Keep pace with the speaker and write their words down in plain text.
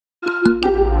This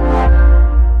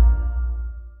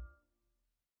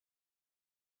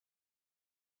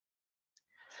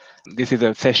is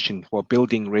a session for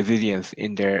building resilience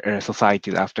in their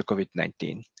societies after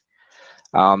COVID-19.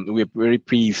 We're very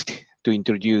pleased to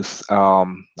introduce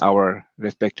our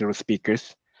respective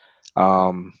speakers.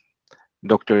 Dr.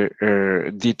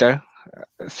 Zita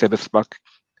Sebesvari,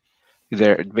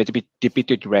 the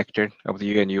Deputy Director of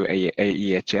the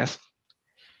UNU-WIDER,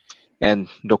 and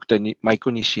Dr.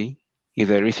 Maiko Nishi is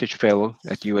a Research Fellow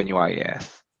at UNU-WIDER.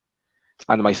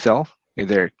 And myself is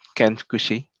Ken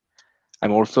Fukushi.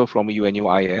 I'm also from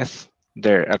UNU-WIDER,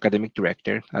 their Academic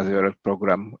Director, as well as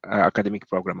Academic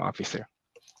Program Officer.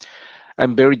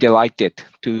 I'm very delighted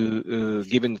to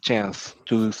given the chance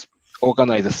to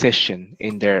organize a session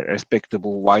in their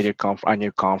respectable wider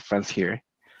annual conference here.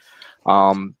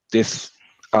 This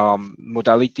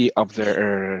modality of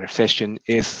the session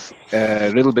is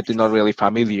a little bit not really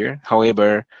familiar.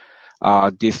 However,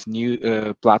 this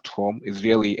new platform is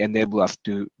really enable us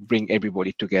to bring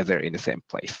everybody together in the same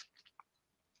place.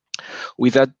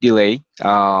 Without delay,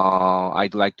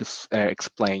 I'd like to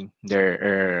explain the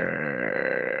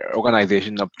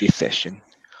organization of this session.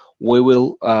 We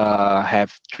will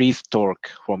have 3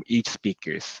 talks from each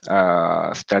speakers,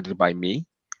 started by me,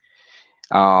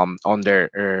 on their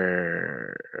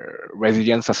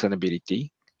resilient sustainability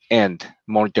and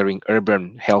monitoring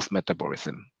urban health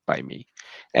metabolism by me,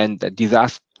 and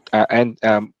disaster and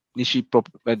Dr.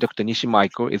 Nishi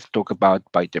Maiko is talk about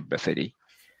biodiversity,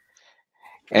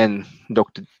 and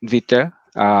Dr. Zita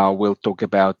will talk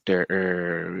about the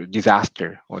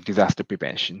disaster or disaster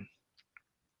prevention,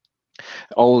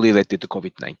 all related to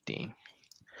COVID-19.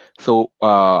 So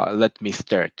let me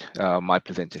start my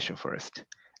presentation first.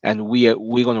 And we're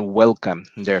going to welcome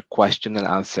their question and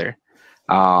answer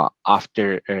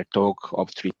after a talk of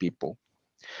 3 people.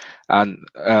 And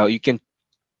you can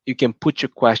put your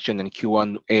question in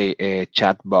Q&A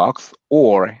chat box,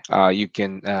 or you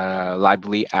can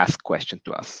lively ask question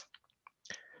to us.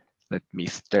 Let me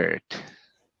start.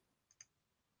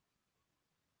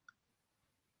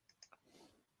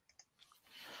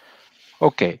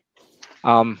 Okay.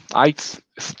 I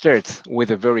start with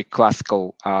a very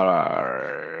classical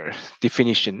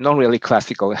definition, not really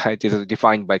classical, it is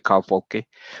defined by Carl Folke,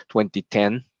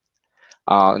 2010, in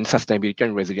sustainability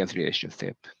and resilience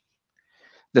relationship.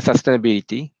 The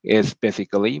sustainability is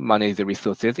basically manage the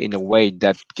resources in a way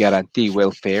that guarantee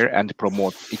welfare and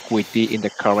promotes equity in the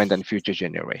current and future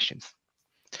generations.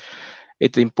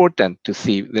 It's important to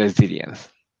see the resilience.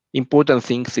 Important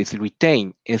things is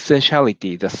retain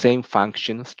essentiality, the same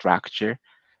function, structure,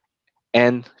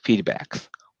 and feedbacks.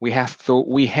 We have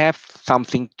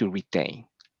something to retain.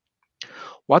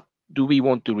 What do we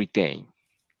want to retain?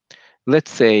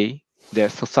 Let's say the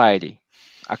society,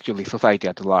 actually society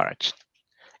at large,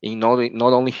 in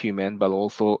not only human but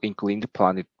also including the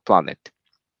planet.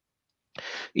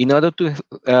 In order to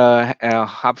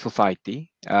have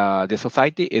society, the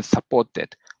society is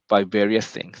supported by various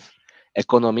things.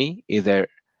 Economy is a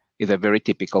very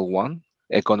typical one.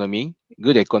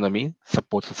 Good economy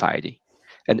supports society.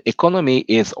 And economy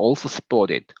is also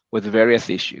supported with various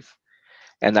issues.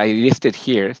 And I listed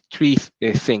here 3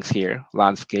 things here: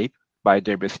 landscape,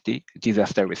 biodiversity,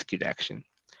 disaster risk reduction.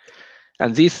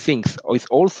 And these things is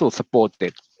also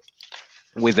supported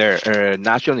with their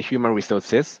natural and human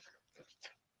resources,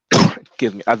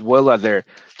 excuse me, as well as their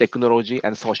technology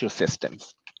and social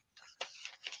systems.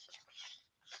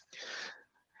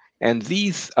 And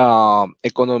these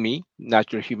economy,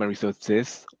 natural human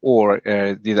resources, or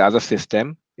this other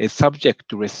system is subject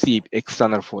to receive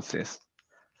external forces,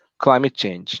 climate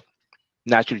change,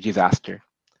 natural disaster,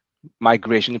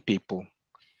 migration of people,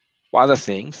 other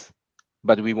things,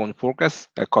 but we want to focus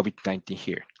on COVID-19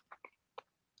 here.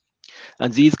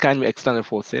 And these kind of external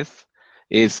forces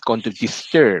is going to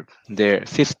disturb their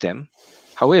system.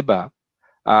 However,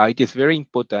 it is very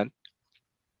important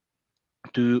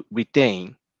to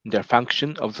retain the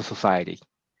function of the society.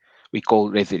 We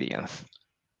call resilience.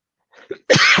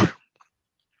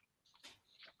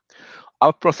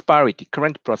 Our prosperity,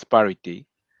 current prosperity,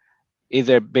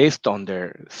 is based on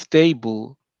the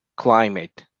stable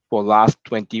climate for last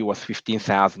 20 or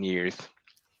 15,000 years.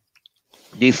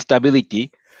 This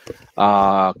stability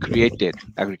created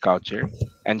agriculture,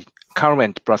 and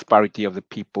current prosperity of the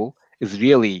people is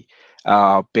really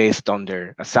based on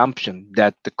their assumption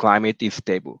that the climate is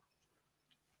stable.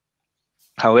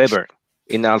 However,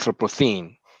 in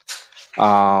Anthropocene,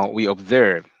 we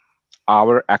observe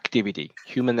our activity,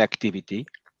 human activity,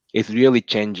 is really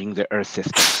changing the Earth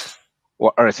system,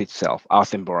 or Earth itself,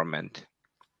 Earth environment.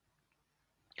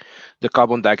 The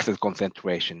carbon dioxide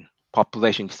concentration,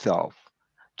 population itself,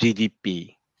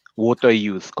 GDP, water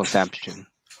use, consumption,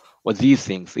 or these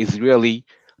things is really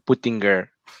putting a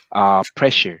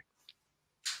pressure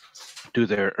to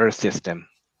the Earth system.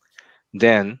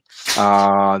 Then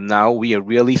now we are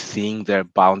really seeing the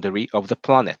boundary of the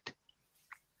planet.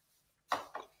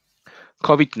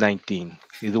 COVID-19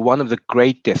 is one of the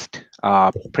greatest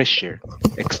pressure,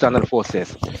 external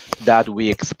forces that we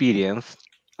experienced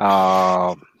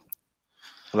last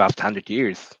 100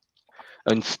 years.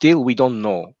 And still we don't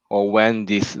know or when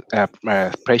this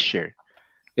pressure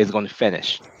is going to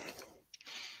finish.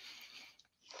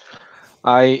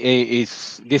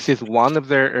 This is one of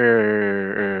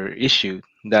the issue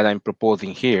that I'm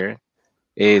proposing here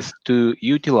is to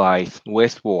utilize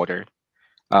wastewater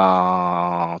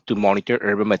to monitor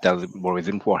urban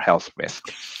metabolism for health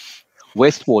risk.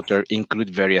 Wastewater include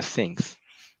various things,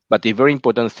 but the very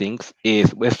important things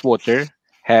is wastewater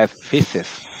has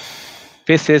feces.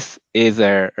 Feces is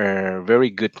a very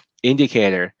good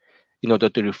indicator in order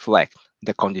to reflect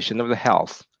the condition of the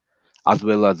health as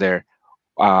well as their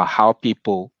how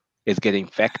people is getting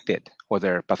infected or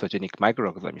their pathogenic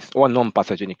microorganisms or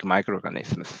non-pathogenic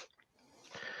microorganisms.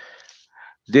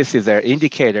 This is an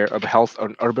indicator of health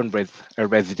on urban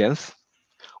residents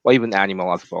or even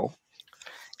animal as well.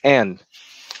 And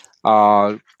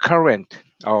current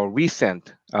or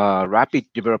recent rapid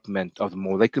development of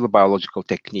molecular biological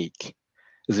technique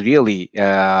is really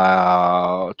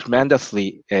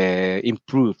tremendously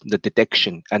improved the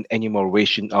detection and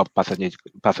enumeration of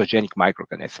pathogenic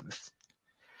microorganisms.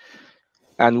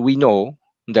 And we know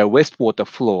that wastewater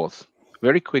flows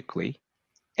very quickly,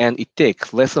 and it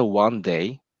takes less than 1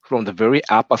 day from the very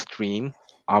upstream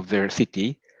of their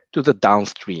city to the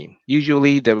downstream.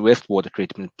 Usually, the wastewater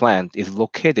treatment plant is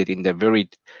located in the very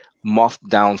most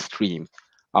downstream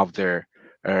of their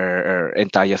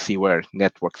entire sewer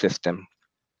network system.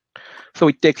 So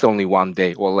it takes only 1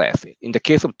 day or less. In the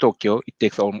case of Tokyo, it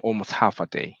takes almost half a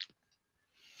day.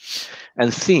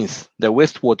 And since the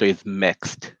wastewater is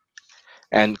mixed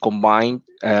and combined,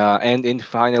 and then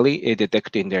finally it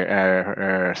detected in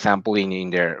their sampling in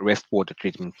their wastewater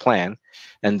treatment plant,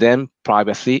 and then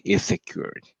privacy is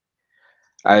secured.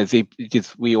 As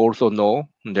we also know,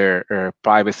 their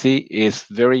privacy is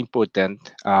very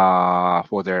important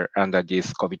for their under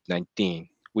this COVID-19.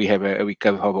 We have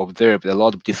observed a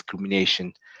lot of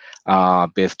discrimination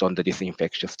based on this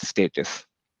infectious status.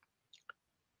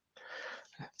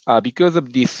 Because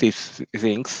of these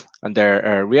things, and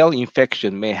the real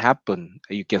infection may happen.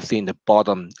 You can see in the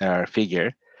bottom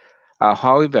figure.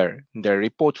 However, the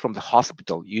report from the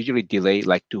hospital usually delay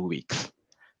like 2 weeks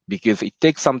because it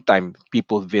takes some time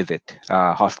people visit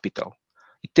hospital.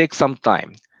 It takes some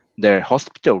time the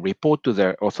hospital report to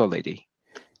the authority,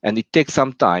 and it takes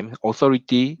some time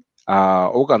authority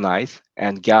organize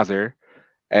and gather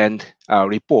and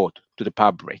report to the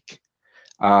public.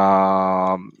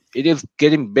 It is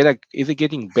getting better. Is it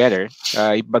getting better?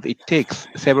 But it takes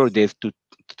several days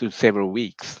to several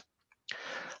weeks.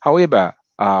 However,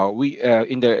 we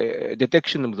in the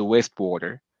detection of the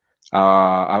wastewater,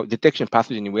 detection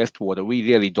pathogen in wastewater, we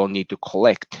really don't need to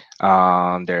collect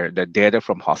the data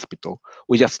from hospital.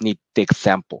 We just need to take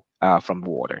sample from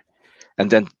water, and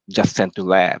then just send to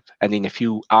lab. And in a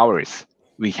few hours,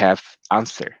 we have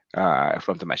answer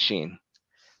from the machine.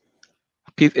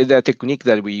 The technique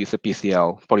that we use, the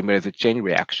PCL polymerase chain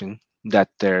reaction, that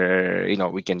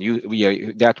we can use, we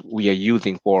are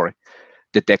using for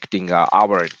detecting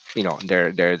our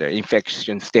their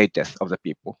infection status of the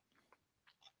people.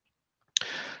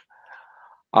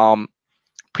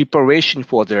 Preparation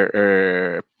for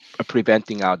the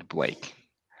preventing outbreak.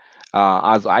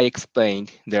 As I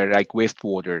explained, like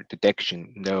wastewater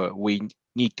detection, we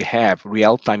need to have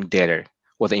real-time data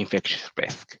for the infectious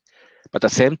risk. But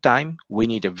at the same time, we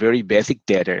need a very basic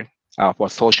data for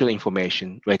social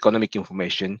information or economic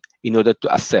information in order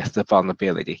to assess the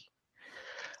vulnerability.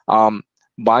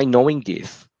 By knowing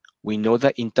this, we know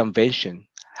the intervention,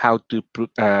 how to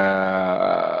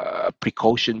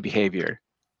precaution behavior,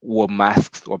 or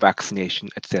masks or vaccination,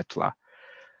 etc.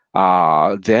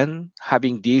 Then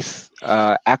having this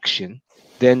action,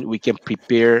 then we can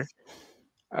prepare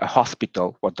a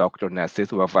hospital for doctor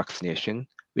nurses or vaccination.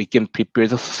 We can prepare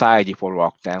the society for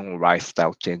lockdown or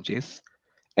lifestyle changes.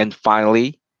 And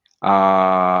finally,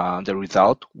 the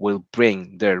result will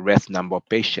bring the rest number of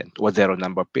patients or zero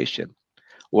number of patients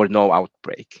or no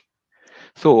outbreak.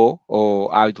 So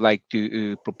I would like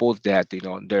to propose that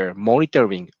the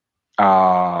monitoring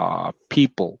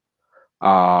people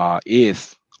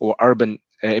is or urban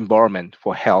environment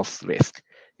for health risk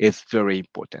is very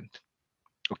important.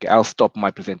 Okay, I'll stop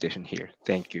my presentation here.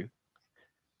 Thank you.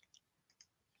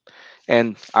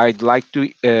 And I'd like to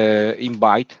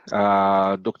invite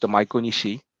Dr. Maiko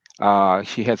Nishi.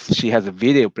 She has a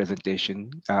video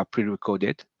presentation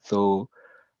pre-recorded, so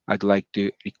I'd like to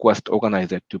request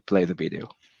organizer to play the video.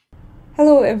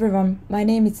 Hello everyone, my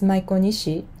name is Maiko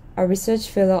Nishi, a research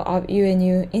fellow of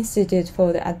UNU Institute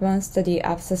for the Advanced Study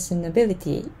of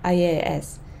Sustainability,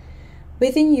 IAS.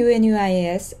 Within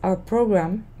UNU-IAS, our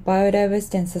program,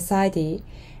 Biodiversity and Society,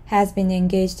 has been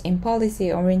engaged in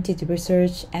policy-oriented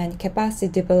research and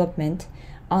capacity development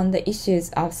on the issues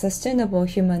of sustainable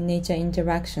human-nature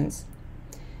interactions.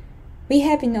 We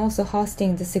have been also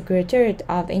hosting the Secretariat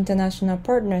of International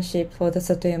Partnership for the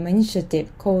Sotoyama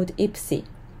Initiative called IPSI.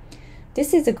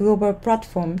 This is a global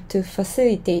platform to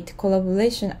facilitate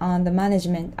collaboration on the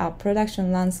management of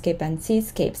production landscape and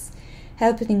seascapes,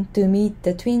 helping to meet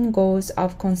the twin goals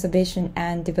of conservation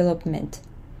and development.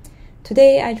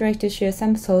 Today, I'd like to share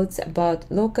some thoughts about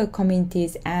local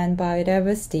communities and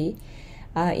biodiversity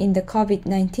in the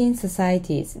COVID-19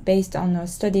 societies based on our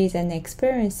studies and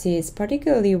experiences,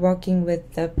 particularly working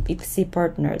with the IPSI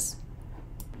partners.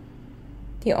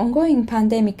 The ongoing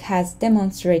pandemic has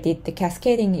demonstrated the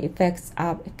cascading effects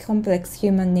of complex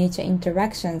human-nature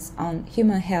interactions on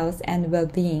human health and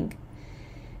well-being.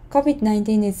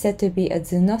 COVID-19 is said to be a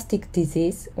zoonotic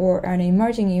disease or an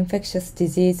emerging infectious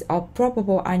disease of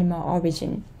probable animal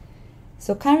origin.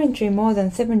 So currently, more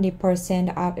than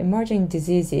 70% of emerging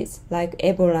diseases like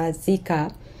Ebola,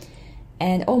 Zika,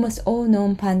 and almost all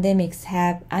known pandemics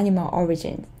have animal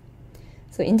origins.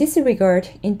 So in this regard,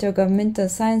 Intergovernmental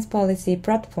Science Policy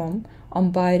Platform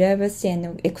on Biodiversity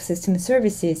and Ecosystem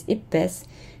Services, IPBES,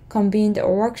 convened a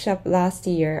workshop last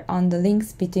year on the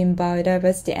links between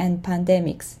biodiversity and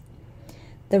pandemics.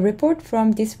 The report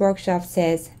from this workshop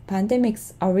says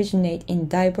pandemics originate in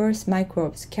diverse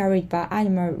microbes carried by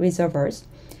animal reservoirs,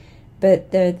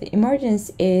 but the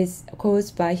emergence is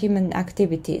caused by human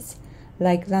activities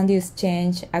like land use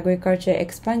change, agriculture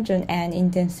expansion and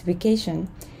intensification,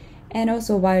 and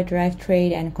also wildlife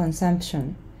trade and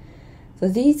consumption. So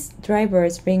these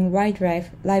drivers bring wildlife,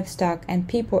 livestock, and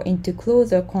people into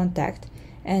closer contact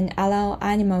and allow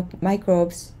animal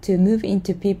microbes to move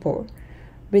into people,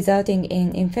 resulting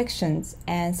in infections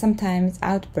and sometimes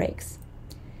outbreaks.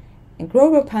 And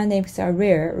global pandemics are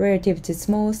rare relative to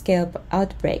small-scale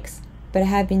outbreaks, but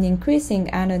have been increasing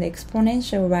under the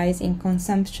exponential rise in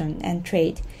consumption and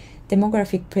trade,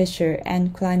 demographic pressure,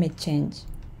 and climate change.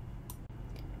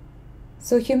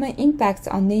 So human impacts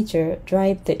on nature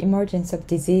drive the emergence of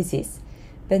diseases,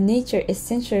 but nature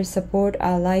essentially supports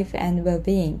our life and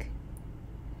well-being.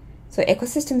 So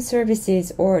ecosystem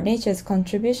services or nature's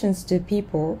contributions to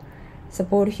people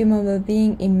support human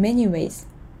well-being in many ways,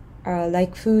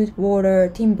 like food,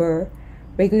 water, timber,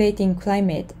 regulating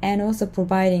climate, and also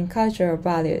providing cultural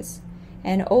values.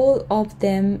 And all of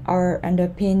them are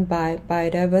underpinned by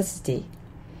biodiversity.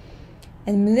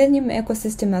 And Millennium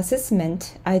Ecosystem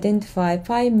Assessment identified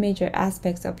 5 major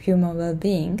aspects of human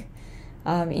well-being,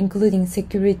 including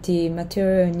security,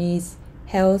 material needs,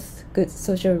 health, good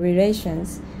social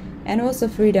relations, and also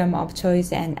freedom of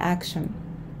choice and action.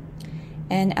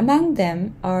 And among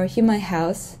them are human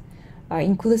health,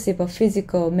 inclusive of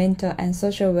physical, mental, and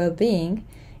social well-being,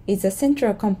 is a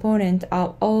central component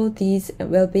of all these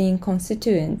well-being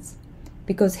constituents,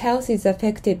 because health is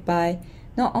affected by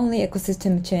not only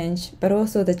ecosystem change, but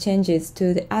also the changes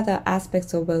to the other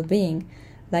aspects of well-being,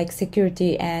 like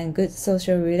security and good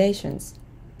social relations.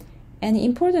 And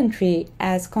importantly,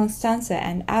 as Constanza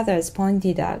and others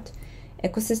pointed out,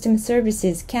 ecosystem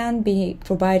services can be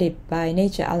provided by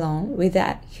nature alone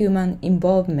without human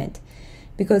involvement,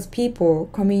 because people,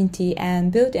 community,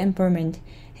 and built environment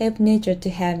help nature to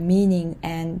have meaning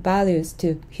and values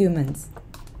to humans.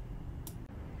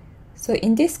 So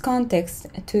in this context,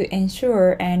 to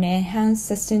ensure and enhance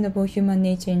sustainable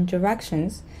human-nature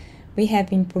interactions, we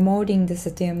have been promoting the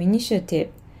Sotoyama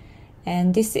Initiative,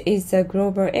 and this is a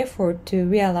global effort to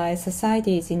realize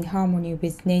societies in harmony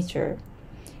with nature.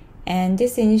 And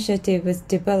this initiative was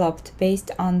developed based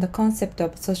on the concept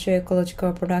of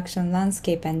socio-ecological production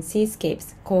landscape and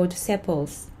seascapes called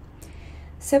SEPLs.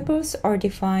 SEPLs are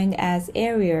defined as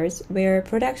areas where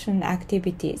production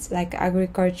activities like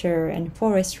agriculture and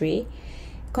forestry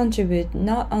contribute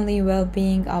not only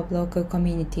well-being of local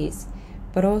communities,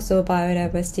 but also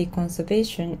biodiversity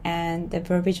conservation and the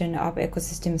provision of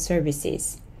ecosystem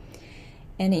services.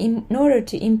 And in order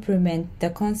to implement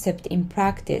the concept in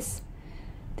practice,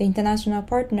 the International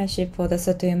Partnership for the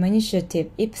Sotoyama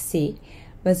Initiative, IPSI,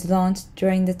 was launched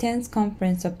during the 10th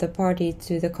Conference of the Party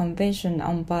to the Convention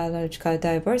on Biological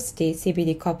Diversity,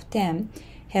 CBD COP10,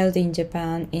 held in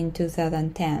Japan in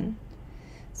 2010.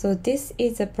 So this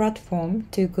is a platform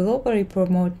to globally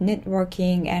promote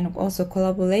networking and also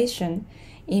collaboration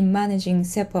in managing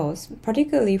sepals,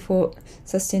 particularly for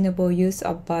sustainable use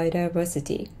of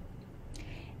biodiversity.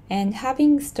 And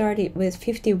having started with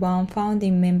 51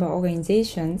 founding member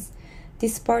organizations,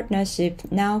 this partnership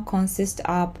now consists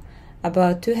of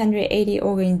about 280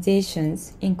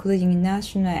 organizations, including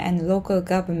national and local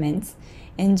governments,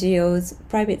 NGOs,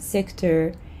 private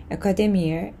sector,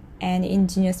 academia, and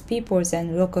indigenous peoples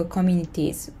and local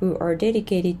communities who are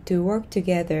dedicated to work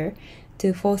together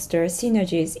to foster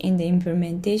synergies in the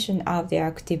implementation of their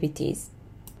activities.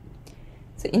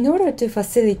 So in order to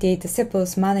facilitate the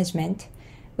sepals management,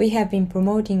 we have been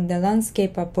promoting the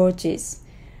landscape approaches,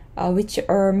 which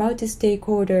are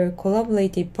multi-stakeholder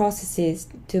collaborative processes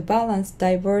to balance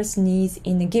diverse needs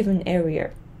in a given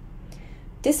area.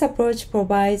 This approach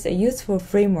provides a useful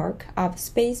framework of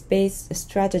space-based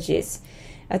strategies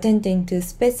attending to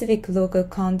specific local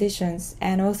conditions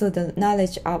and also the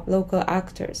knowledge of local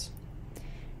actors.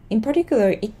 In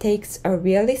particular, it takes a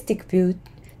realistic view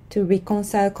to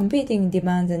reconcile competing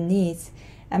demands and needs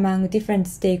among different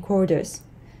stakeholders.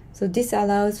 So this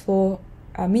allows for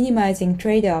minimizing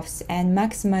trade-offs and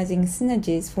maximizing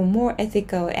synergies for more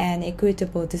ethical and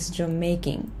equitable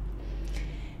decision-making.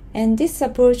 And this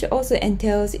approach also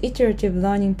entails iterative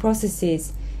learning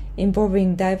processes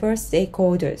involving diverse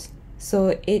stakeholders.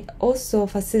 So it also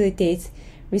facilitates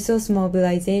resource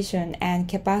mobilization and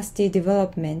capacity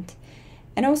development,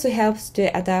 and also helps to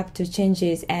adapt to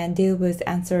changes and deal with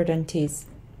uncertainties.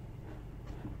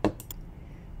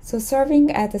 So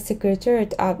serving as the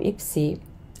Secretariat of IPSI,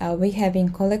 we have been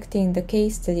collecting the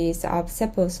case studies of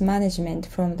sepals management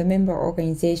from the member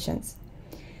organizations.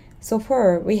 So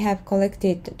far, we have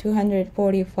collected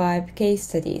 245 case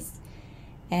studies,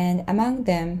 and among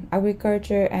them,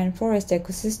 agriculture and forest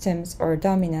ecosystems are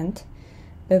dominant,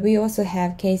 but we also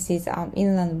have cases of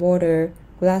inland water,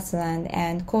 grassland,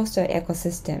 and coastal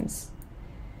ecosystems.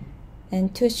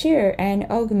 And to share and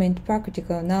augment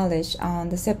practical knowledge on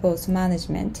the sepals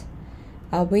management,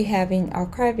 we have been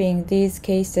archiving these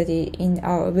case studies in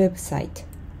our website.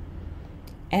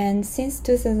 And since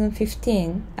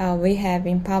 2015, we have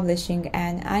been publishing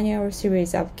an annual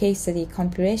series of case study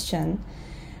compilation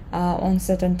on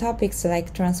certain topics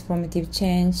like transformative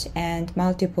change and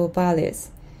multiple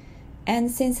values,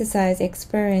 and synthesize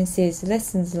experiences,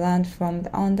 lessons learned from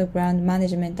the on-the-ground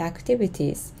management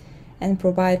activities, and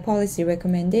provide policy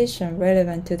recommendations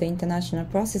relevant to the international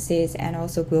processes and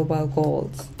also global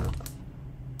goals.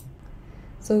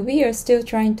 So we are still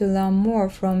trying to learn more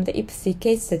from the IPSI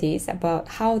case studies about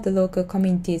how the local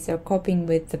communities are coping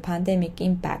with the pandemic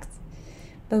impacts.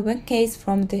 But one case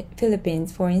from the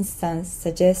Philippines, for instance,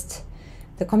 suggests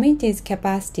the community's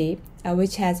capacity,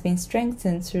 which has been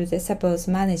strengthened through the sepals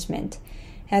management,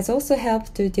 has also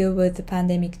helped to deal with the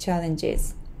pandemic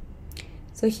challenges.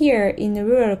 So here in the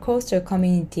rural coastal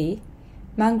community,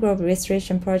 mangrove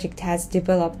restoration project has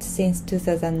developed since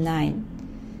 2009.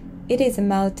 It is a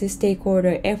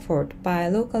multi-stakeholder effort by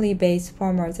a locally based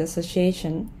farmers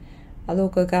association,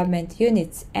 local government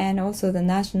units, and also the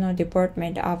National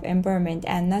Department of Environment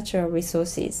and Natural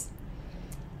Resources.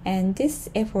 And this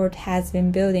effort has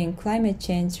been building climate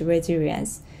change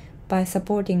resilience by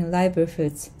supporting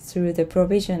livelihoods through the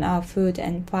provision of food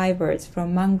and fibers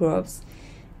from mangroves,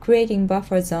 creating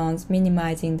buffer zones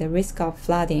minimizing the risk of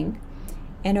flooding,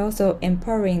 and also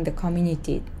empowering the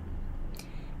community.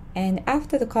 And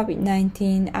after the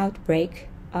COVID-19 outbreak,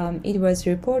 it was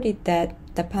reported that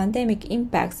the pandemic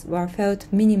impacts were felt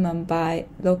minimum by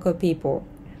local people.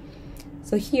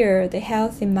 So here, the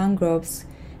healthy mangroves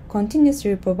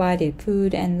continuously provided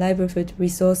food and livelihood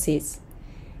resources.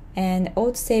 And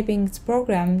old savings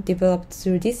program developed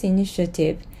through this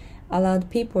initiative allowed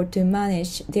people to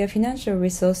manage their financial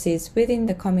resources within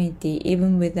the community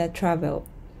even without travel.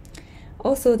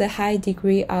 Also, the high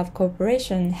degree of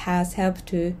cooperation has helped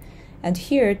to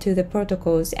adhere to the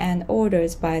protocols and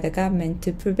orders by the government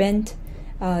to prevent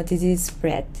disease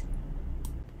spread.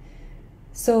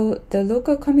 So, the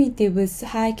local community with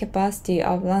high capacity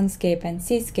of landscape and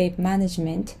seascape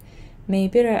management may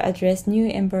better address new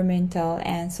environmental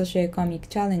and socioeconomic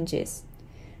challenges.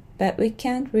 But we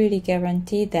can't really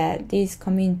guarantee that these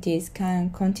communities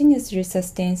can continuously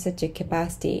sustain such a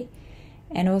capacity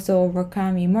and also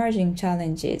overcome emerging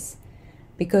challenges,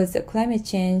 because the climate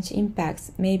change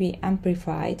impacts may be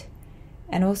amplified,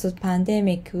 and also the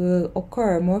pandemic will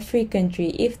occur more frequently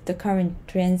if the current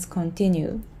trends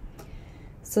continue.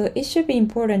 So it should be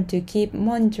important to keep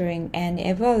monitoring and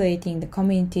evaluating the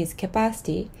community's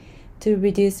capacity to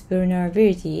reduce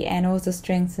vulnerability and also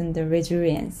strengthen the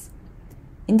resilience.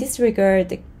 In this regard,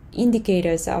 the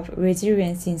indicators of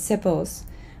resilience in sepals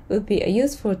would be a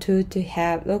useful tool to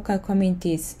have local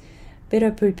communities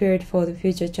better prepared for the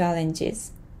future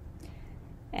challenges.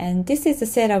 And this is a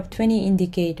set of 20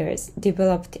 indicators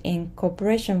developed in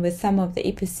cooperation with some of the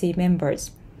IPC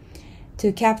members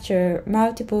to capture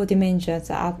multiple dimensions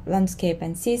of landscape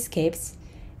and seascapes,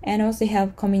 and also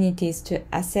help communities to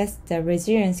assess the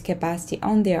resilience capacity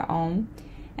on their own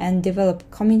and develop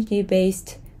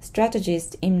community-based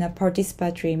strategies in a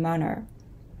participatory manner.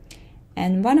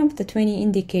 And one of the 20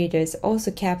 indicators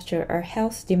also capture a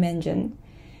health dimension,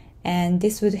 and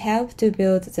this would help to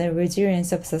build the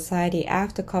resilience of society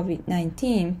after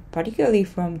COVID-19, particularly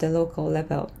from the local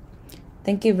level.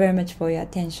 Thank you very much for your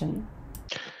attention.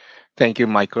 Thank you,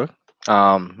 Maiko.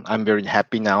 I'm very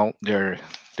happy now there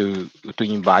to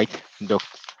invite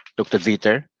Dr.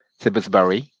 Zita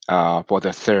Sebesvari for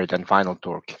the third and final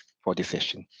talk for this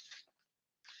session.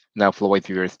 Now, floor is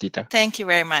yours, Zita. Thank you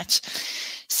very much.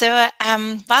 So,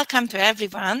 welcome to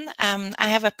everyone. I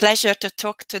have a pleasure to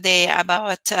talk today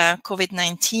about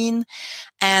COVID-19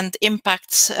 and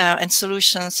impacts and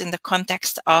solutions in the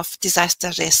context of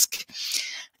disaster risk.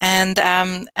 And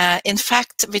in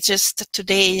fact, we just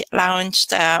today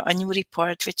launched a new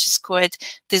report, which is called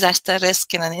Disaster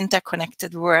Risk in an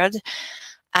Interconnected World.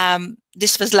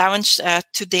 This was launched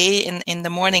today in the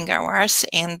morning hours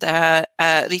and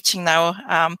reaching now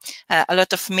a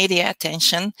lot of media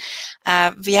attention.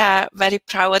 We are very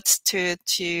proud to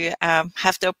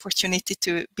have the opportunity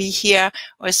to be here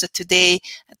also today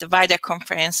at the WIDER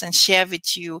conference and share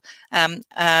with you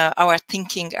our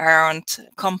thinking around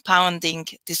compounding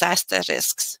disaster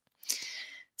risks.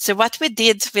 So what we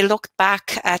did, we looked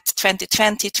back at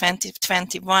 2020,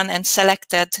 2021 and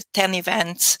selected 10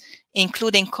 events,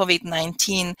 including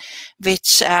COVID-19,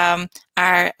 which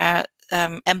are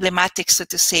emblematic, so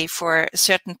to say, for a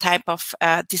certain type of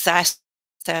disasters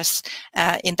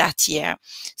in that year.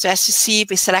 So as you see,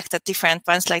 we selected different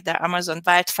ones like the Amazon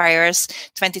wildfires.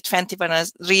 2020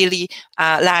 was really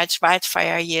large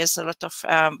wildfire years, a lot of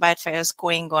wildfires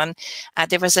going on.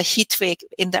 There was a heat wave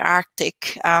in the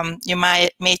Arctic. You may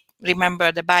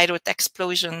remember the Beirut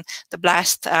explosion. The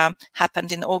blast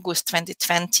happened in August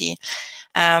 2020.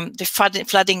 The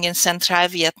flooding in central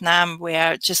Vietnam,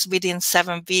 where just within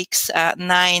 7 weeks,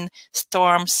 9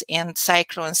 storms and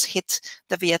cyclones hit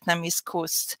the Vietnamese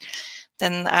coast.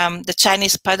 Then the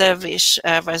Chinese paddlefish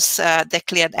was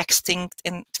declared extinct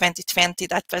in 2020.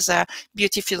 That was a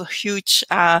beautiful, huge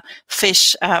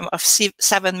fish of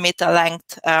 7-meter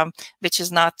length, which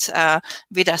is not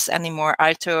with us anymore,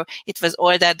 although it was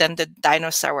older than the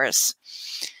dinosaurs.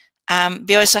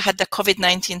 We also had the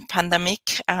COVID-19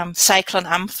 pandemic, Cyclone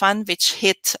Amphan, which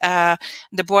hit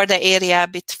the border area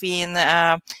between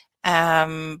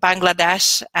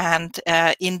Bangladesh and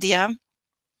India.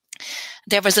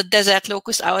 There was a desert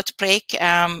locust outbreak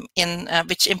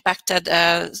which impacted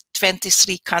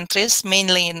 23 countries,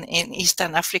 mainly in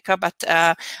Eastern Africa,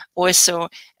 but also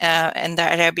in the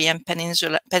Arabian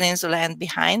Peninsula and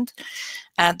behind.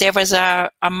 There was a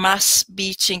mass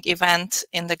beaching event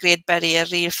in the Great Barrier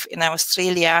Reef in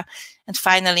Australia. And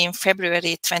finally, in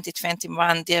February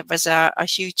 2021, there was a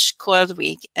huge cold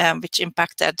wave which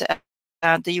impacted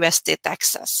the US state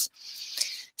Texas.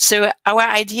 So our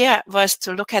idea was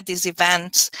to look at these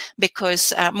events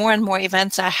because more and more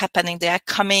events are happening. They are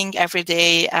coming every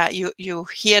day. You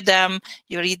hear them,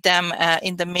 you read them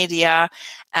in the media,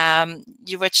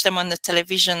 you watch them on the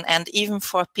television, and even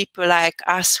for people like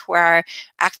us who are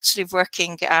actually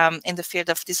working in the field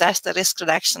of disaster risk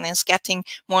reduction, it's getting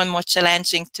more and more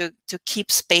challenging to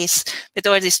keep space with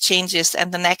all these changes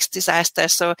and the next disaster.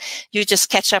 So you just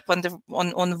catch up on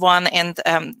one, and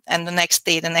the next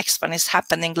day the next one is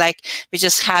happening. Like we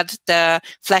just had the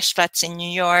flash floods in New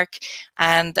York,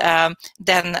 and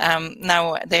then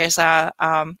now there's a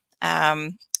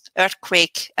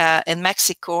earthquake in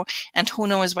Mexico, and who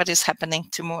knows what is happening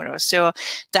tomorrow. So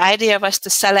the idea was to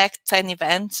select 10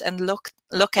 events and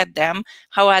look at them.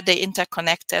 How are they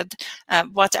interconnected?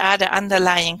 What are the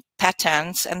underlying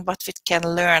patterns, and what we can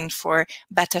learn for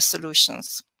better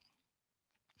solutions?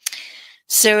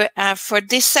 So for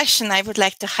this session, I would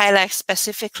like to highlight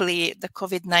specifically the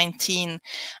COVID-19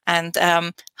 and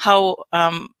how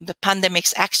the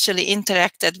pandemics actually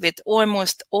interacted with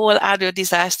almost all other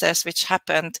disasters which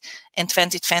happened in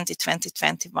 2020,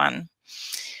 2021.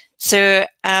 So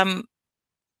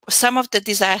some of the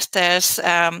disasters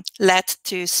led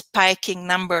to spiking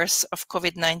numbers of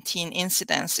COVID-19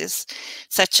 incidences,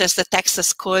 such as the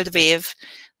Texas cold wave,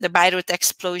 the Beirut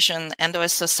explosion, and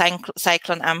also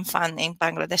Cyclone Amphan in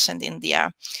Bangladesh and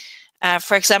India.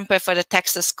 For example, for the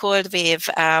Texas cold wave,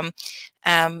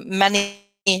 many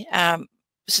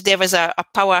so there was a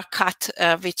power cut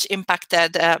which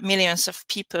impacted millions of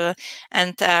people,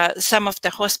 and some of the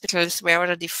hospitals were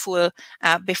already full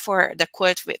before the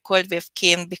cold wave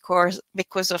came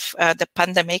because of the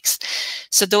pandemics.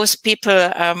 So those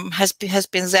people has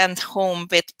been sent home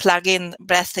with plug-in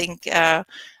breathing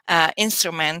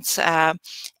instruments,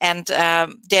 and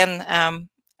then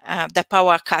the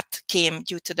power cut came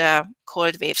due to the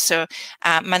cold wave. So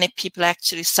many people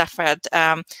actually suffered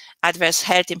adverse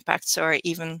health impacts or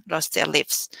even lost their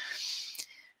lives.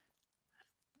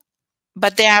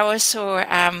 But there are also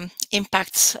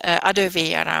impacts other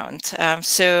way around.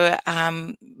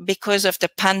 Because of the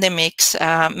pandemics,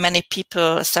 many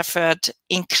people suffered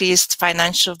increased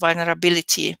financial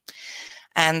vulnerability.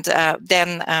 And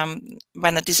then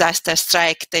when a disaster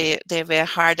struck, they were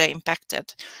harder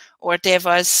impacted. Or there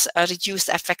was a reduced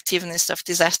effectiveness of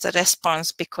disaster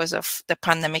response because of the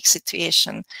pandemic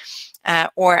situation,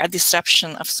 or a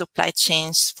disruption of supply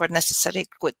chains for necessary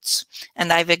goods.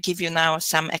 And I will give you now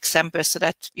some examples so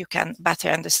that you can better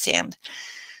understand.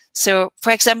 So,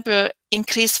 for example,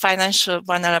 increased financial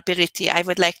vulnerability. I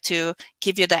would like to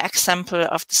give you the example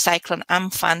of the cyclone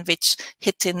Amphan, which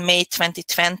hit in May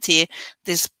 2020,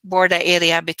 this border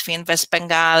area between West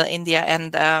Bengal, India,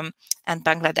 and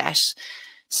Bangladesh.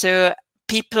 So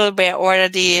people were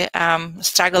already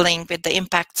struggling with the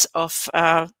impacts of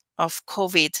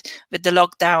COVID, with the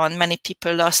lockdown. Many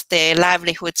people lost their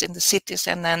livelihoods in the cities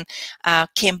and then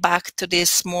came back to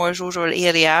this more rural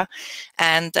area,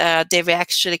 and they were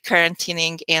actually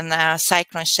quarantining in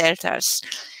cyclone shelters.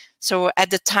 So at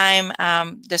the time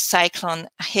the cyclone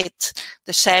hit,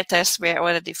 the shelters were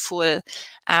already full.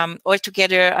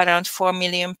 Altogether, around 4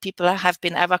 million people have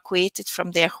been evacuated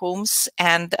from their homes,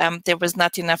 and there was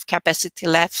not enough capacity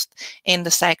left in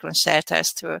the cyclone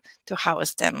shelters to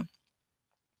house them.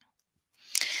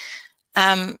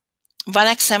 One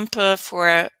example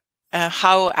for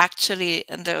how actually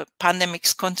the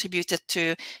pandemics contributed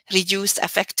to reduced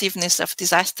effectiveness of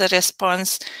disaster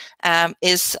response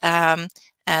is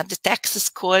the Texas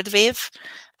cold wave,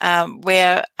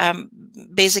 where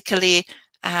basically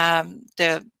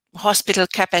the hospital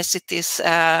capacities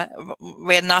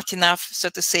were not enough, so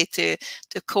to say, to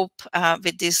cope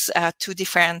with these two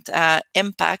different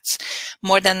impacts.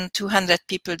 More than 200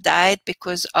 people died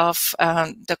because of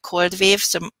the cold wave,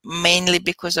 so mainly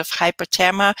because of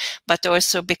hypothermia, but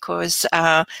also because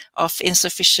of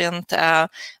insufficient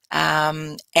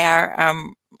air,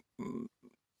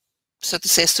 so to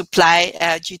say,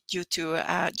 supply due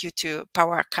to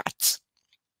power cuts.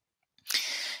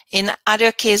 In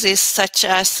other cases, such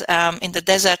as in the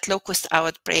desert locust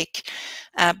outbreak,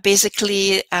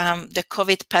 basically the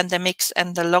COVID pandemics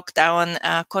and the lockdown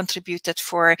contributed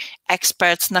for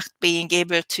experts not being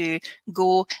able to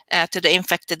go to the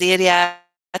infected areas,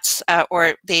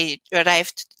 or they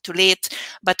arrived too late,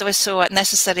 but also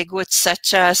necessary goods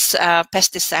such as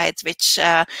pesticides,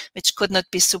 which could not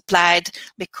be supplied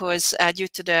because due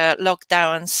to the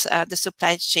lockdowns, the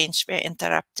supply chains were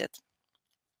interrupted.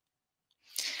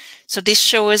 So this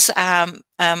shows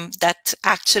that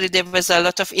actually there was a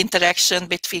lot of interaction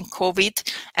between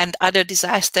COVID and other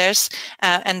disasters,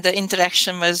 and the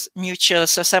interaction was mutual.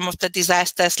 So some of the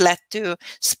disasters led to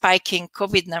spiking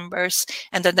COVID numbers,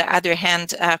 and on the other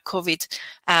hand, COVID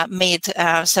made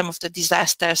some of the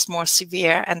disasters more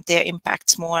severe and their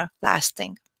impacts more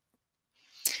lasting.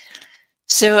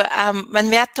 So when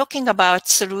we are talking about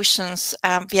solutions,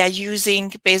 we are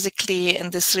using basically in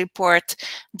this report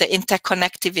the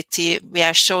interconnectivity we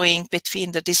are showing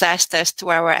between the disasters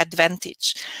to our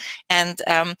advantage. And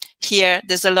here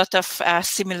there's a lot of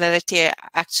similarity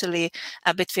actually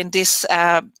between this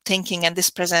thinking and this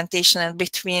presentation, and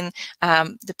between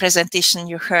the presentation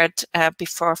you heard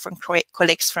before from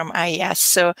colleagues from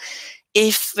IES. So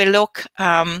if we look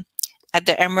at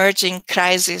the emerging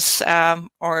crisis,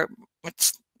 or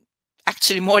it's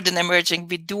actually more than emerging,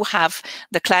 we do have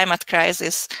the climate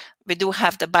crisis, we do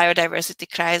have the biodiversity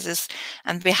crisis,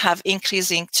 and we have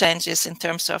increasing challenges in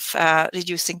terms of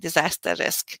reducing disaster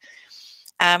risk.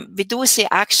 We do see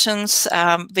actions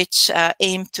which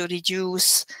aim to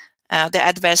reduce the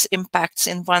adverse impacts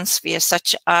in one sphere,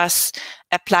 such as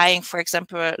applying, for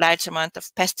example, a large amount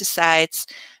of pesticides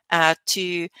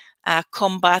to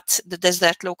combat the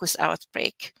desert locust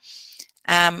outbreak.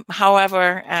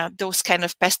 However, those kind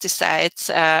of pesticides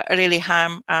really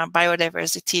harm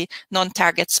biodiversity,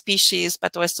 non-target species,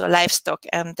 but also livestock,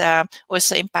 and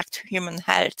also impact human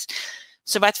health.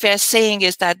 So what we are saying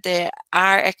is that there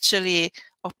are actually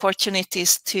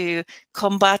opportunities to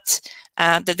combat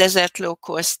the desert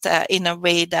locust in a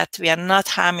way that we are not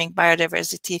harming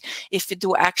biodiversity if we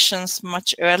do actions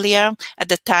much earlier. At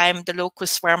the time, the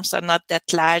locust swarms are not that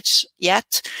large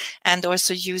yet, and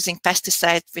also using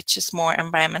pesticides, which is more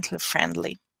environmentally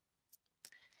friendly.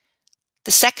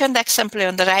 The second example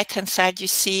on the right-hand side, you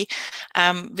see,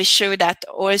 we show that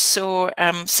also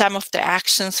some of the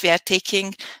actions we are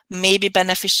taking may be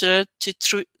beneficial to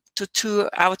 2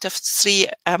 out of 3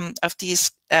 of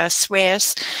these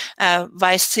spheres,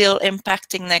 while still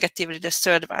impacting negatively the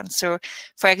third one. So,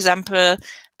 for example,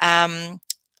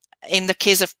 in the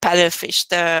case of paddlefish,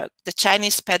 the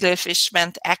Chinese paddlefish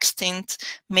went extinct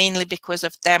mainly because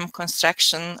of dam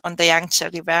construction on the Yangtze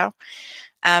River.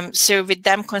 So with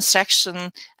dam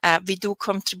construction, we do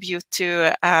contribute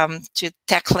to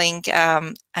tackling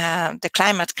the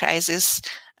climate crisis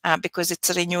because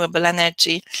it's renewable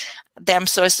energy.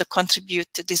 Dams also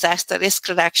contribute to disaster risk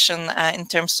reduction in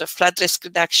terms of flood risk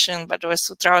reduction, but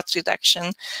also drought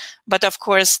reduction. But of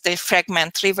course, they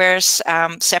fragment rivers,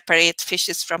 separate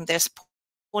fishes from their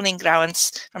spawning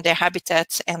grounds, from their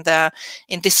habitats, and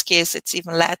in this case, it's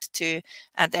even led to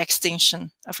the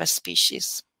extinction of a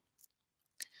species.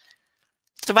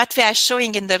 So what we are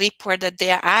showing in the report that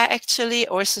there are actually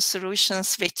also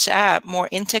solutions which are more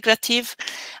integrative,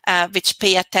 which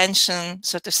pay attention,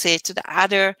 so to say, to the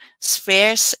other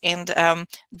spheres and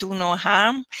do no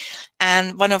harm.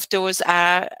 And one of those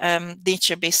are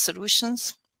nature-based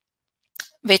solutions,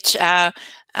 which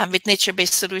with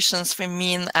nature-based solutions, we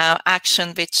mean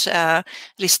action which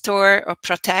restore or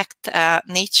protect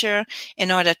nature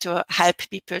in order to help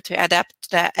people to adapt to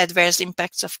the adverse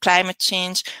impacts of climate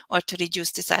change or to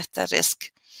reduce disaster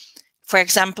risk. For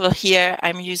example, here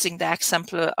I'm using the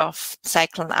example of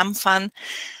Cyclone Amphan.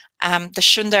 The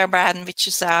Sundarban, which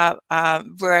is a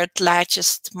world's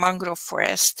largest mangrove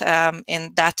forest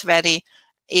in that very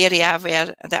area where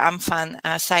the Amphan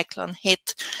cyclone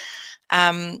hit,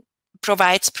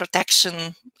 provides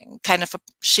protection, kind of a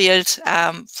shield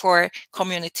for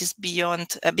communities behind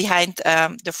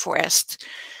the forest.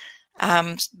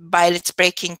 While it's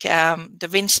breaking the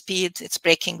wind speed, it's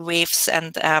breaking waves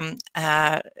and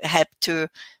help to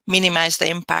minimize the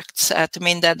impacts, to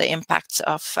mitigate the impacts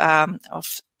of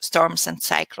storms and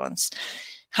cyclones.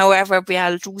 However, we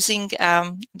are losing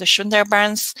the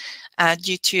Sundarbans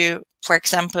due to, for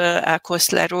example,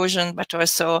 coastal erosion, but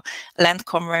also land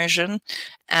conversion.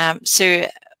 So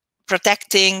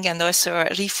protecting and also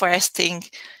reforesting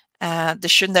the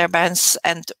Sundarbans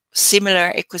and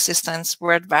similar ecosystems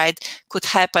worldwide could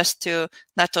help us to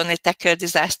not only tackle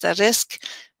disaster risk,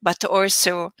 but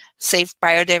also save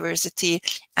biodiversity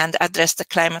and address the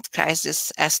climate crisis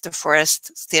as the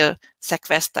forest still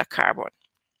sequester carbon.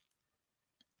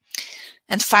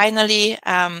 And finally,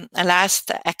 a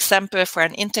last example for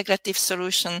an integrative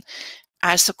solution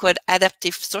are so-called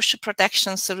adaptive social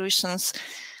protection solutions.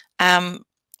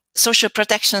 Social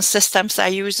protection systems are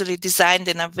usually designed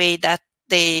in a way that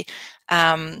they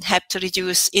help to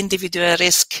reduce individual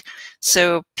risk.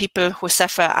 So people who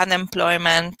suffer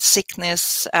unemployment,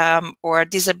 sickness, or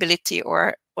disability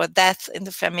or death in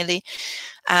the family,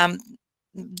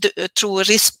 through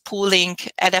risk pooling,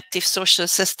 adaptive social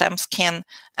systems can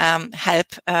help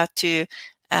to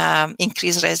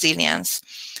increase resilience.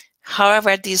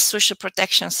 However, these social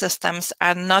protection systems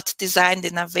are not designed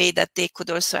in a way that they could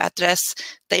also address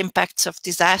the impacts of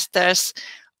disasters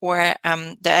or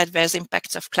the adverse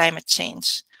impacts of climate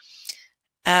change.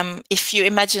 If you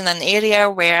imagine an area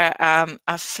where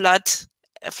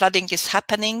flooding is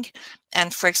happening,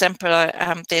 and for example,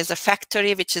 there's a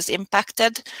factory which is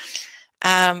impacted,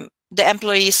 the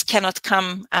employees cannot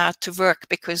come to work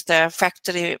because the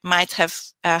factory might have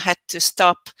had to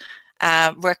stop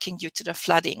working due to the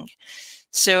flooding.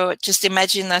 So just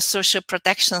imagine a social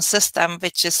protection system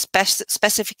which is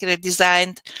specifically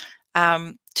designed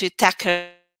to tackle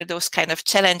those kind of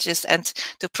challenges and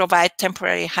to provide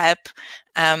temporary help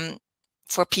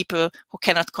for people who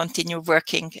cannot continue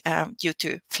working due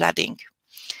to flooding.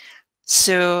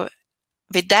 So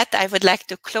with that, I would like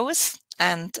to close,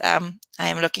 and I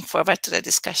am looking forward to the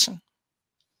discussion.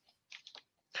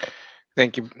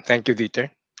 Thank you,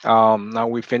 Zita. Now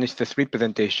we finished the three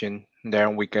presentation.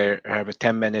 Then we can have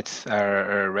 10 minutes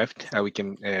left. We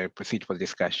can proceed for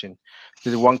discussion.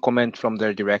 There's one comment from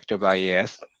the director of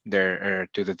IAS there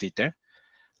to the Zita,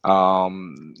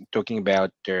 talking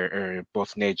about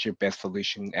both nature-based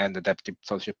solution and adaptive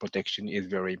social protection is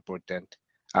very important.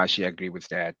 She agreed with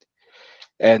that.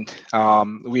 And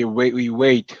we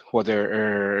wait for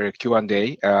the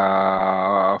Q&A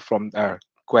from our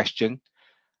question.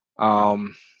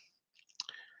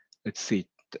 Let's see,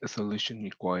 the solution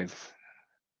requires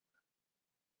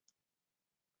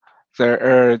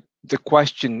The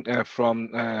question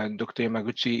from Dr.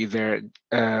 Yamaguchi is there,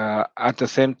 at the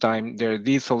same time,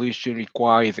 this solution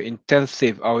requires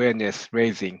intensive awareness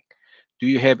raising. Do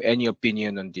you have any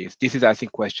opinion on this? This is, I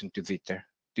think, question to Zita.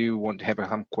 Do you want to have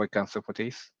some quick answer for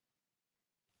this?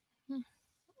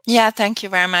 Yeah, thank you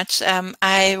very much.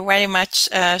 I very much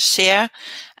share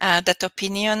that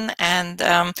opinion, and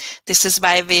this is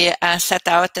why we set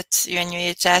out at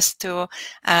UNU-WIDER to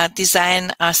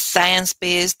design a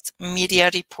science-based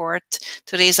media report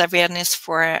to raise awareness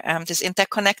for this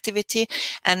interconnectivity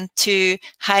and to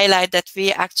highlight that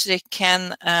we actually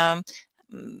can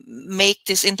make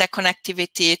this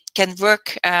interconnectivity, can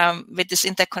work with this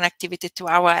interconnectivity to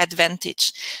our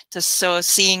advantage. So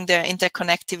seeing the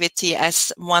interconnectivity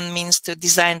as one means to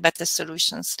design better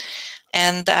solutions.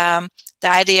 And the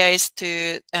idea is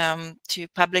to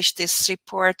publish this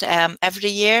report every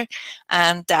year.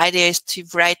 And the idea is to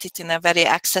write it in a very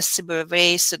accessible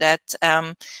way so that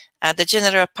the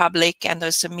general public and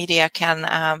also media can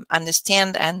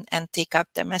understand and take up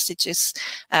the messages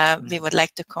we would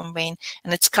like to convey.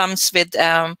 And it comes with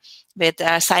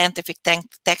scientific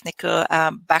technical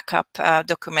backup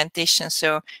documentation.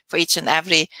 So for each and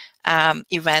every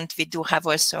event, we do have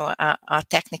also a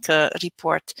technical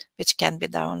report which can be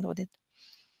downloaded.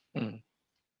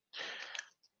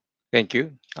 Thank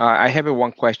you. I have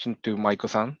one question to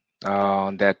Maiko-san.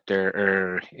 That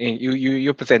in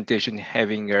your presentation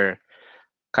having a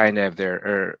kind of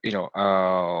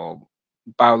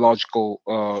biological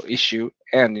issue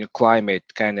and climate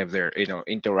kind of their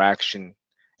interaction,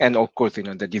 and of course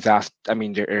the disaster. I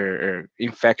mean the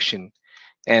infection,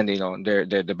 and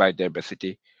the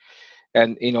biodiversity.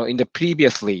 And in the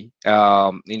previously,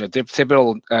 there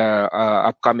several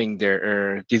upcoming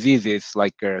diseases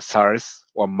like SARS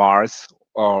or MARS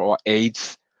or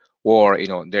AIDS, or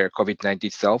their COVID-19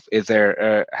 itself. Is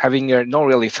there having no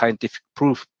really scientific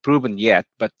proven yet,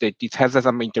 but it has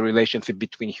some interrelationship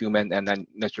between human and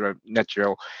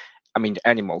natural, I mean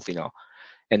animals,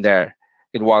 and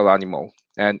in wild animal,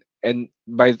 and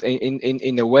by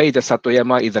in a way, the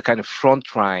Satoyama is a kind of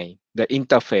front line, the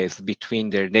interface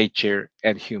between their nature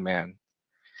and human.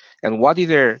 And what is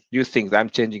there? Do you think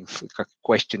I'm changing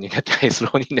question in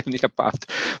the past?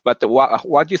 But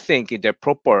what do you think is the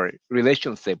proper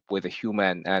relationship with the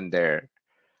human and their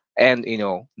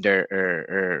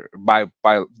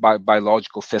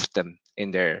biological system in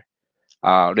their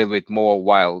little bit more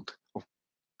wild?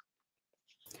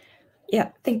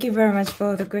 Yeah, thank you very much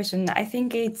for the question. I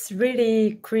think it's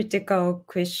really critical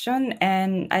question,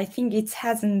 and I think it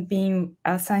hasn't been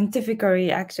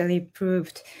scientifically actually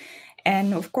proved.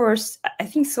 And of course, I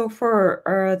think so far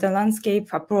the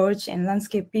landscape approach and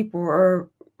landscape people are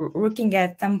looking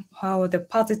at somehow the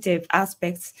positive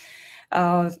aspects,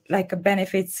 like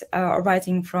benefits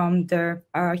arising from the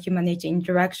human-nature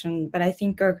interaction. But I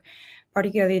think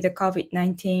particularly the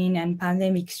COVID-19 and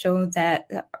pandemic show that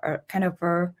kind of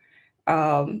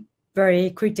very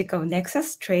critical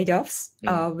nexus trade-offs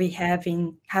we have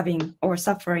in having or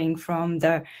suffering from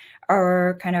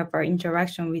our kind of our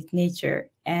interaction with nature.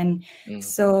 And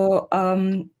so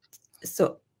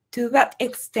so to what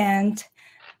extent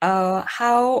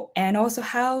how and also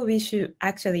how we should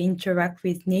actually interact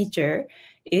with nature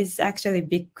is actually a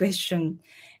big question.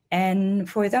 And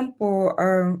for example,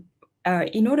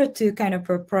 in order to kind of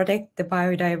protect the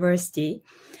biodiversity,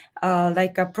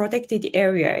 like a protected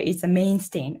area is a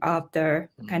mainstay of the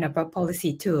kind of a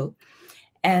policy tool.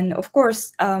 And of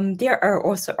course, there are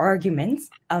also arguments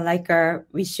like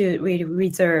we should really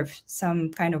reserve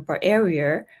some kind of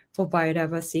area for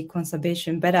biodiversity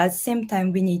conservation. But at the same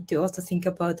time, we need to also think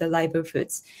about the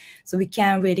livelihoods. So we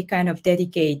can't really kind of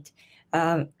dedicate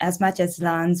as much as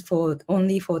lands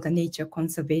only for the nature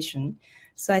conservation.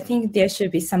 So I think there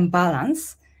should be some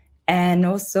balance. And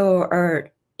also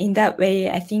in that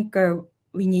way, I think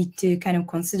we need to kind of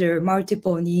consider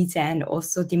multiple needs and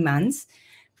also demands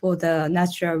for the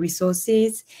natural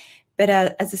resources. But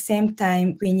at the same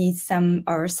time, we need some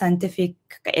scientific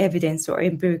evidence or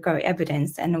empirical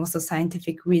evidence and also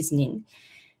scientific reasoning.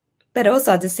 But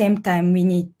also at the same time, we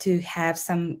need to have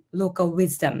some local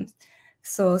wisdom.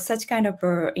 So such kind of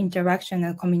interaction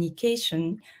and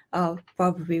communication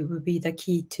probably will be the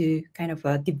key to kind of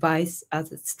devise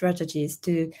strategies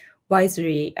to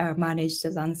wisely manage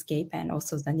the landscape and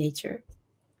also the nature.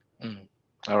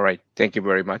 All right, thank you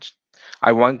very much.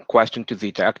 I want question to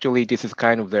Zita. Actually, this is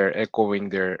kind of their echoing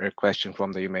their question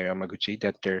from the Yume Yamaguchi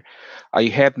that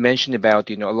you have mentioned about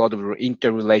a lot of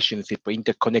interrelationship,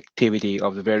 interconnectivity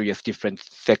of the various different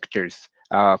sectors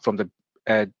from the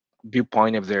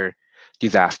viewpoint of their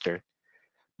disaster.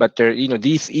 But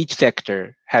each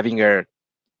sector having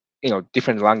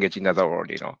different language, in other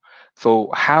words, So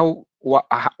how, what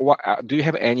do you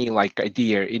have any like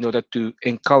idea in order to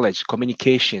encourage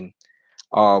communication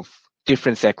of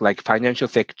different sector, like financial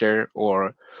sector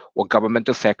or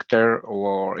governmental sector,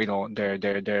 or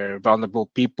their vulnerable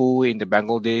people in the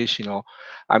Bangladesh?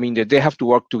 I mean, they have to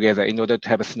work together in order to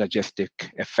have a synergistic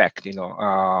effect.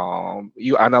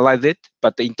 You analyze it,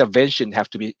 but the intervention have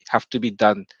to be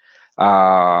done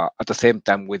at the same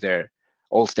time with their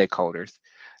all stakeholders.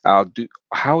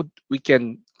 How we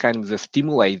can kind of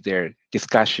stimulate their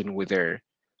discussion with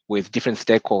different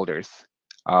stakeholders.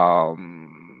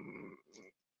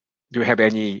 Do you have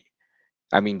any,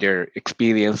 I mean, their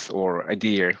experience or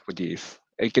idea for this?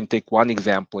 You can take one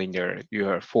example in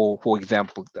your four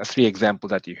example, three examples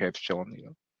that you have shown.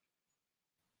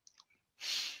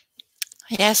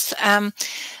 Yes.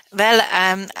 Well,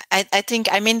 I think,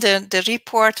 I mean, the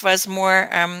report was more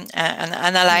an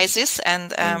analysis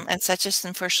and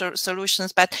suggestion for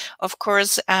solutions. But of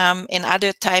course, in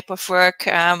other type of work,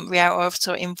 we are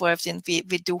also involved in, we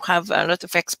do have a lot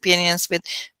of experience with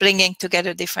bringing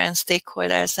together different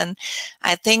stakeholders. And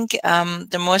I think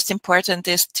the most important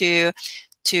is to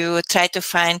try to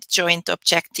find joint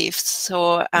objectives.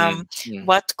 So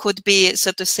what could be,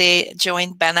 so to say,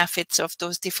 joint benefits of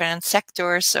those different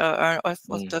sectors or of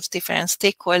those different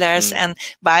stakeholders, and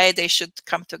why they should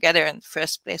come together in the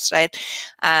first place, right?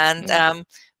 And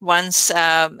once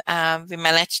we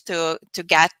manage to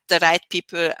get the right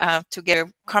people together,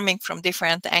 coming from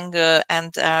different angle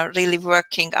and really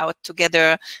working out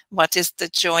together what is the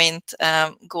joint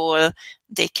goal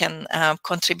they can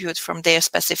contribute from their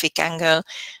specific angle.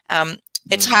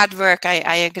 It's hard work,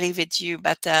 I agree with you,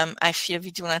 but I feel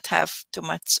we do not have too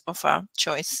much of a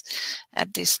choice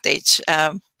at this stage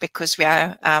because we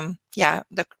are,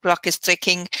 the clock is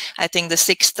ticking. I think the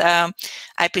 6th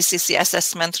IPCC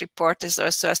assessment report is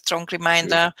also a strong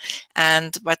reminder,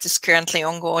 and what is currently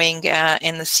ongoing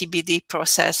in the CBD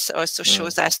process also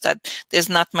shows us that there's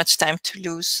not much time to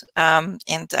lose.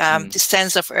 The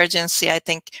sense of urgency, I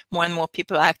think more and more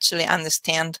people actually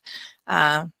understand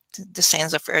the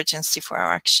sense of urgency for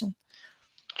our action.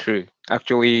 True.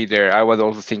 Actually, I was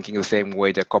also thinking the same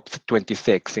way. The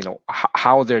COP26,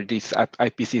 how this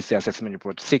IPCC assessment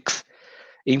report 6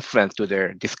 influence to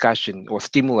their discussion or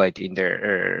stimulate in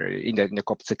the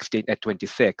COP16 at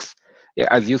 26. Yeah,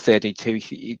 as you said,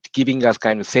 it's giving us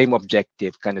kind of same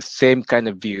objective, kind of same kind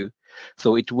of view.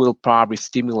 So it will probably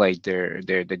stimulate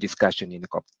the discussion in the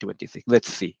COP26.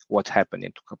 Let's see what happened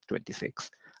in COP26.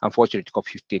 Unfortunately,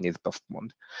 COP15 is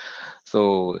postponed,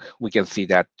 so we can see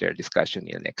that their discussion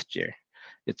in next year.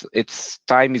 It's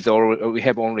time is already, we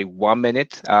have only 1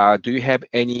 minute. Do you have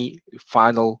any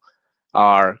final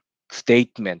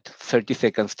statement,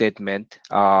 30-second statement,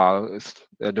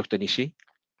 Dr. Nishi?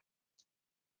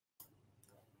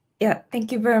 Yeah,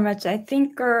 thank you very much. I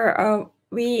think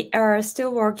we are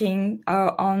still working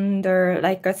on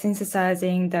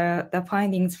synthesizing the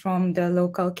findings from the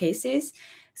local cases.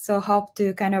 So hope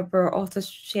to kind of also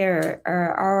share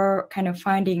our kind of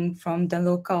finding from the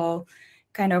local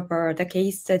kind of the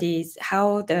case studies,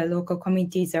 how the local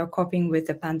communities are coping with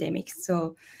the pandemic.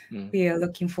 So we are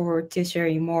looking forward to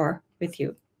sharing more with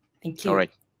you. Thank you. All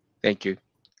right. Thank you.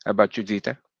 How about you,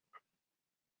 Zita?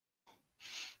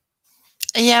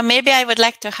 Yeah, maybe I would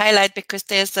like to highlight, because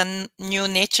there's a new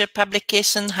Nature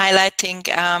publication highlighting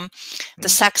the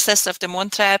success of the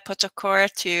Montreal Protocol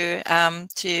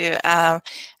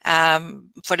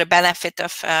for the benefit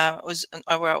of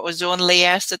our ozone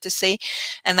layer, so to say.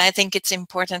 And I think it's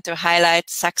important to highlight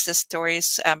success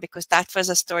stories because that was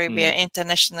a story where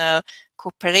international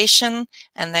cooperation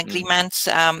and agreements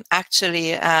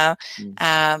actually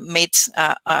made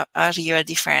a real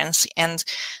difference. And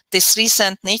this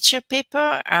recent Nature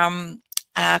paper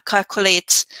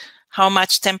calculates how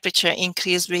much temperature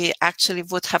increase we actually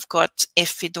would have got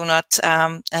if we do not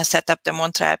set up the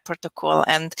Montreal Protocol.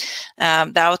 And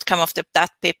the outcome of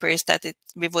that paper is that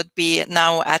we would be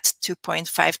now at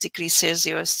 2.5 degrees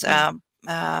Celsius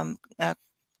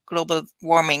global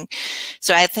warming.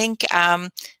 So I think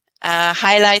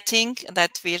highlighting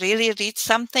that we really reached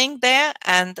something there,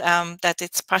 and that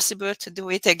it's possible to do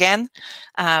it again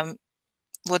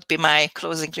would be my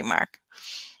closing remark.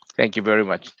 Thank you very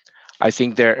much. I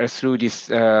think through this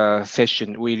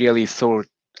session, we really saw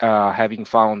having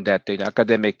found that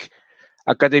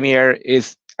academia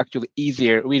is actually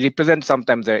easier. We represent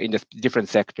sometimes in the different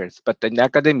sectors, but in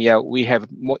academia, we have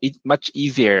much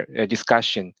easier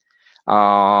discussion.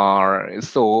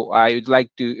 So I would like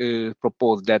to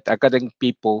propose that academic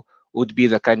people would be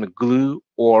the kind of glue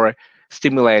or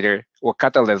stimulator or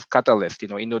catalyst,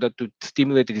 in order to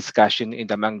stimulate the discussion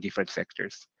among different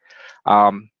sectors.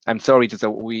 I'm sorry that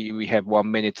we have 1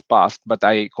 minute past, but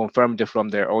I confirmed from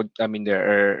their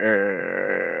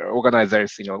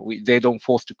organizers, they don't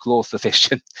force to close the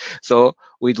session. So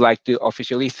we'd like to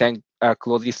officially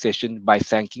close this session by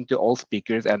thanking to all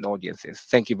speakers and audiences.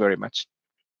 Thank you very much.